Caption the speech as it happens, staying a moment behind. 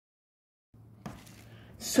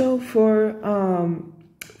So for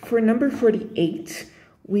number 48,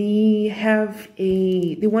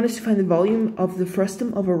 they want us to find the volume of the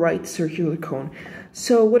frustum of a right circular cone.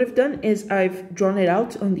 So what I've done is I've drawn it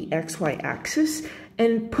out on the XY axis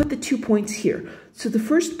and put the 2 points here. So the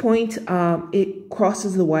first point, it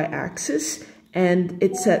crosses the Y axis and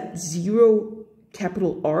it's at 0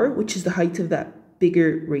 capital R, which is the height of that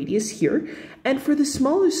bigger radius here. And for the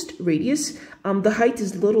smallest radius, the height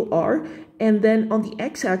is little r, and then on the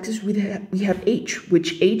x-axis we have h,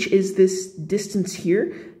 which h is this distance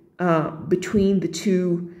here between the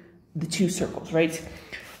two circles, right?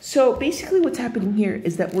 So basically what's happening here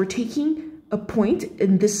is that we're taking a point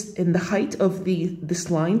in the height of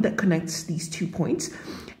this line that connects these 2 points,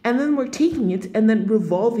 and then we're taking it and then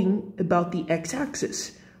revolving about the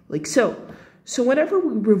x-axis, like so. So whenever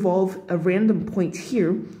we revolve a random point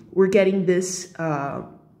here, we're getting this,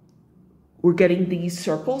 we're getting these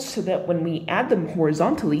circles, so that when we add them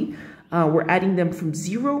horizontally, we're adding them from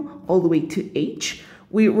 0 all the way to h.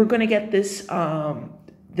 We're going to get this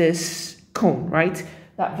this cone, right?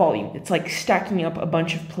 That volume. It's like stacking up a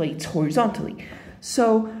bunch of plates horizontally.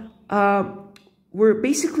 So we're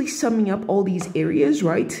basically summing up all these areas,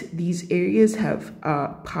 right? These areas have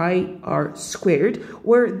pi r squared,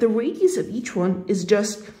 where the radius of each one is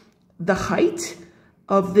just the height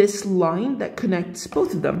of this line that connects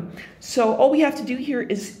both of them. So all we have to do here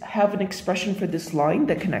is have an expression for this line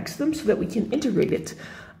that connects them so that we can integrate it.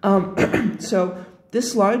 So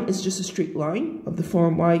this line is just a straight line of the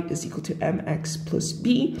form y is equal to mx plus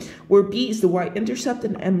b, where b is the y-intercept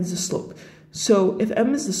and m is the slope. So if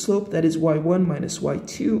m is the slope, that is y1 minus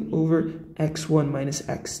y2 over x1 minus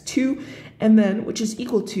x2, and then, which is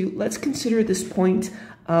equal to, let's consider this point,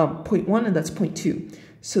 point 1, and that's point 2.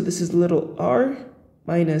 So this is little r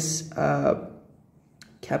minus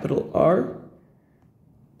capital R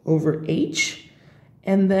over h,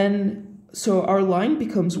 and then, so our line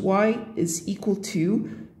becomes y is equal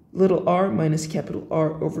to little r minus capital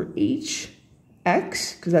R over h,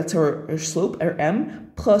 x, because that's our slope, our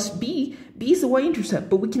m, plus b. B is the y-intercept,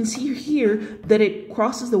 but we can see here that it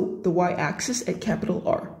crosses the y-axis at capital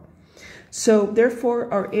R. So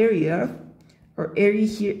therefore our area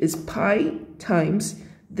here is pi times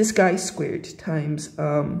this guy squared times,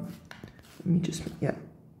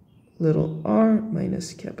 little r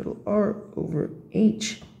minus capital R over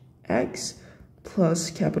h, x, plus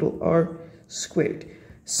capital R squared.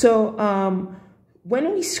 So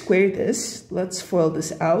when we square this, let's FOIL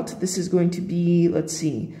this out. This is going to be, let's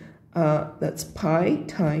see, that's pi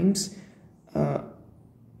times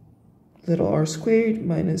little r squared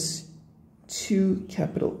minus 2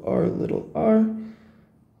 capital R little r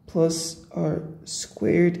plus r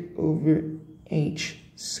squared over h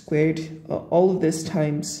squared. All of this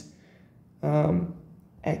times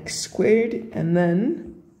x squared, and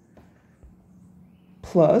then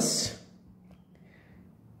plus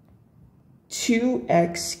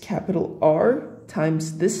 2x capital R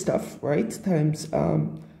times this stuff, right? Times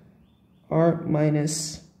R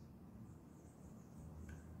minus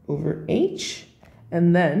over H,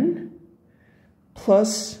 and then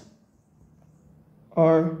plus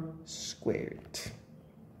R squared.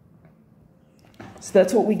 So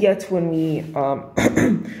that's what we get when we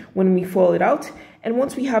when we FOIL it out. And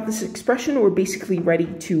once we have this expression, we're basically ready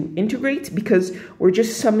to integrate, because we're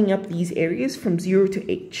just summing up these areas from 0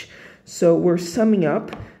 to h. So we're summing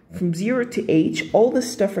up from 0 to h all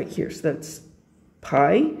this stuff right here. So that's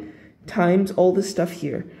pi times all this stuff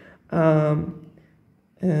here.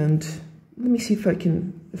 And let me see if I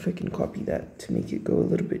can copy that to make it go a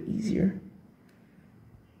little bit easier.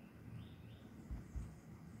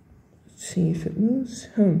 Let's see if it moves.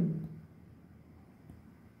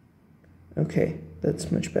 Okay,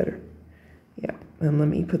 that's much better. Yeah, and let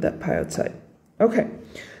me put that pi outside. Okay,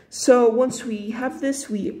 so once we have this,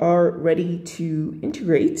 we are ready to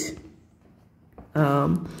integrate.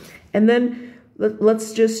 And then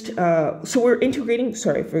let's just, so we're integrating,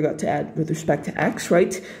 sorry, I forgot to add with respect to x,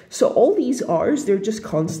 right? So all these r's, they're just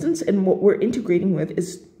constants, and what we're integrating with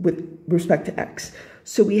is with respect to x.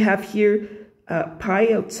 So we have here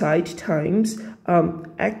pi outside times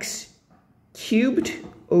x cubed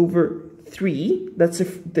over 3, that's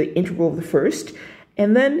the integral of the first,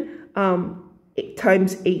 and then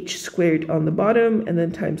times h squared on the bottom, and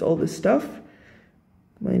then times all this stuff,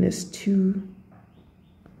 minus 2,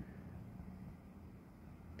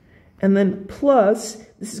 and then plus,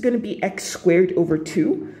 this is going to be x squared over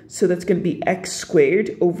 2, so that's going to be x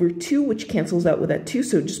squared over 2, which cancels out with that 2,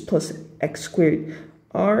 so just plus x squared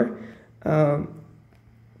r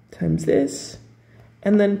times this,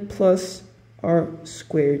 and then plus r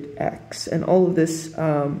squared x, and all of this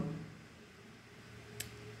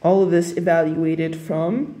all of this evaluated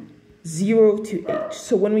from 0 to h.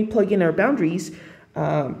 So when we plug in our boundaries,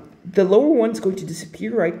 the lower one's going to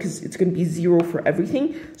disappear, right? Because it's going to be 0 for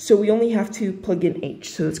everything. So we only have to plug in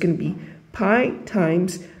h. So it's going to be pi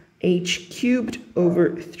times h cubed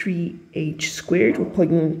over 3h squared. We're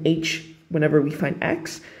plugging in h whenever we find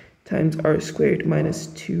x, times r squared minus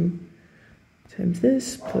 2 times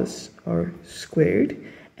this plus r squared.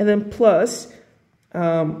 And then plus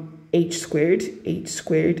h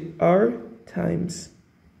squared r times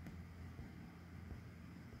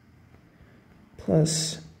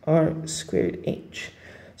plus r squared h.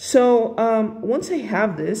 So once I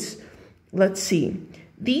have this, let's see.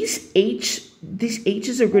 These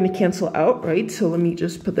h's are going to cancel out, right? So let me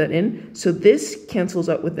just put that in. So this cancels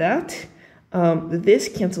out with that. This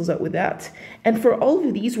cancels out with that. And for all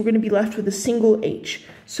of these, we're going to be left with a single h.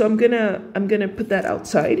 So I'm gonna put that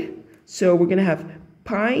outside. So we're going to have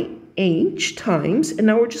pi h times, and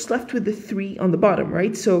now we're just left with the 3 on the bottom,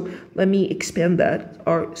 right? So let me expand that.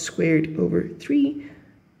 R squared over 3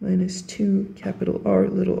 minus 2 capital R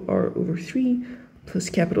little r over 3 plus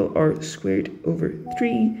capital R squared over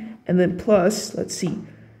 3, and then plus, let's see,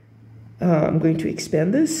 I'm going to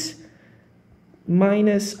expand this,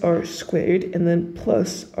 minus r squared, and then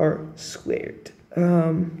plus r squared.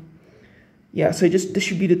 Yeah, so I just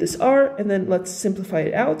distributed this r, and then let's simplify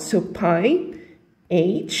it out. So pi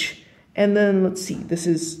h, and then let's see, this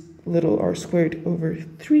is little r squared over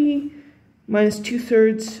 3 minus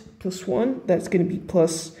 2/3 plus 1. That's going to be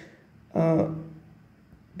plus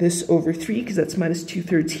this over 3, because that's minus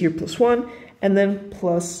 2/3 here plus 1, and then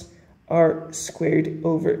plus r squared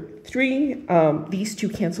over 3. These two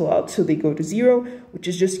cancel out, so they go to 0, which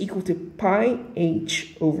is just equal to pi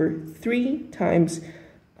h over 3 times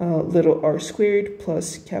little r squared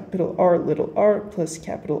plus capital R little r plus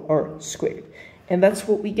capital R squared. And that's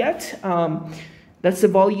what we get. That's the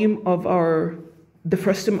volume of the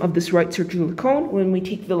frustum of this right circular cone when we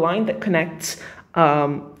take the line that connects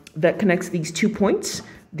these 2 points,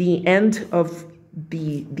 the end of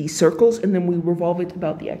the circles, and then we revolve it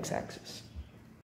about the x-axis.